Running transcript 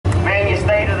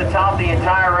top the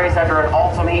entire race after an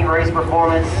awesome heat race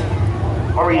performance.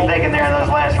 What were you thinking there in those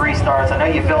last restarts? I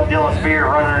know you felt Dylan's beard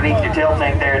run underneath your tail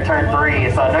tank there in turn 3,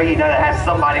 so I know you know that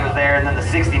somebody was there, and then the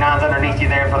 69's underneath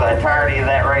you there for the entirety of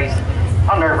that race.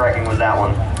 How nerve-wracking was that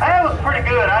one? That was pretty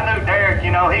good. I knew Derek,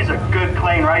 you know, he's a good,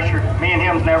 clean racer. Me and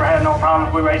him's never had no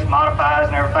problems. We race modifieds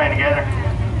and everything together.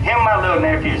 Him and my little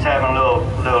nephew's having a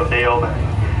little deal, but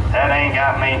that ain't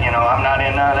got me, you know, I'm not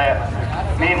in none of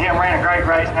that. Me and him ran a great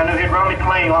race, and I knew he'd run me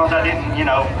clean as long as I didn't, you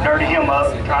know, dirty him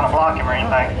up trying to block him or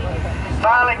anything.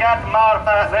 Finally got the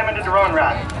modified, limited to run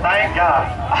right. Thank God.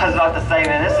 I was about to say,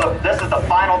 man, this is the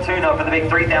final tune-up for the big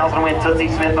 3,000 win Tootsie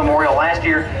Smith Memorial. Last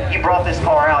year, you brought this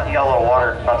car out. You got a little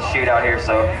water about to shoot out here,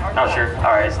 so not sure.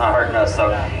 All right, it's not hurting us.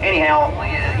 So anyhow,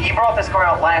 you brought this car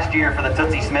out last year for the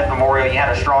Tootsie Smith Memorial. You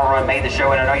had a strong run, made the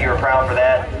show, and I know you were proud for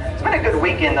that. It's been a good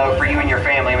weekend, though, for you and your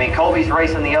family. I mean, Colby's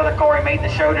racing the other car. He made the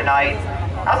show tonight.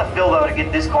 How's it feel, though, to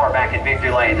get this car back at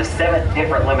Victory Lane? The 7th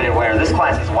different limited winner. This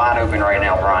class is wide open right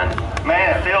now, Bryan.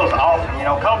 Man, it feels awesome. You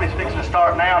know, Colby's fixing to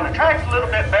start now, and the track's a little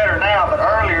bit better now, but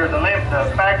earlier the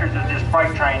factors is just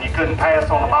freight train. You couldn't pass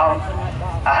on the bottom.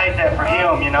 I hate that for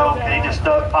him, you know. He just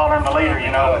stuck following the leader, you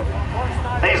know.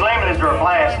 These limiteds are a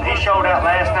blast, and he showed out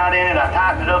last night in it. I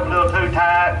tightened it up a little too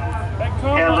tight.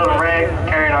 Had a little wreck,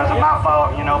 carried on. It was my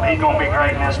fault, you know. He's going to be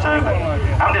great in this too, but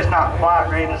I'm just not quite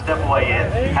ready to step away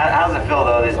yet. How does it feel,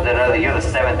 though, to know that you're the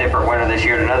 7th different winner this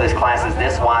year, to know this class is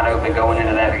this wide open going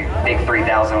into that big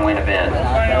 3,000 win event?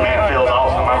 Man, it feels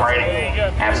awesome. I'm ready.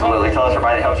 Absolutely. Tell us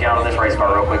everybody that helped you out on this race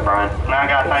car real quick, Bryan. And I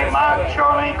got to thank Mike and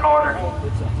Charlene Carter,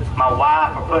 my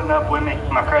wife for putting up with me,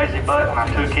 my crazy butt, my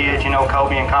 2 kids, you know,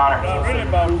 Colby and Connor.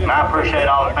 And I appreciate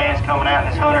all the fans coming out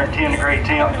in this 110-degree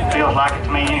temp. It feels like it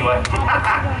to me anyway.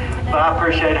 But I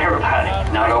appreciate everybody.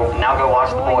 Now go watch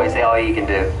the boys, see all you can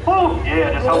do. Woo!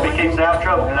 Yeah, just hope he keeps out of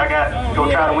trouble, because I got to go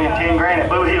try to win 10 grand at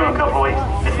Blue Hill in a couple of weeks.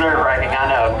 It's nerve-wracking,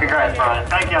 I know. Congrats, Bryan.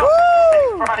 Thank y'all.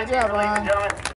 Good job, Bryan. Gentlemen.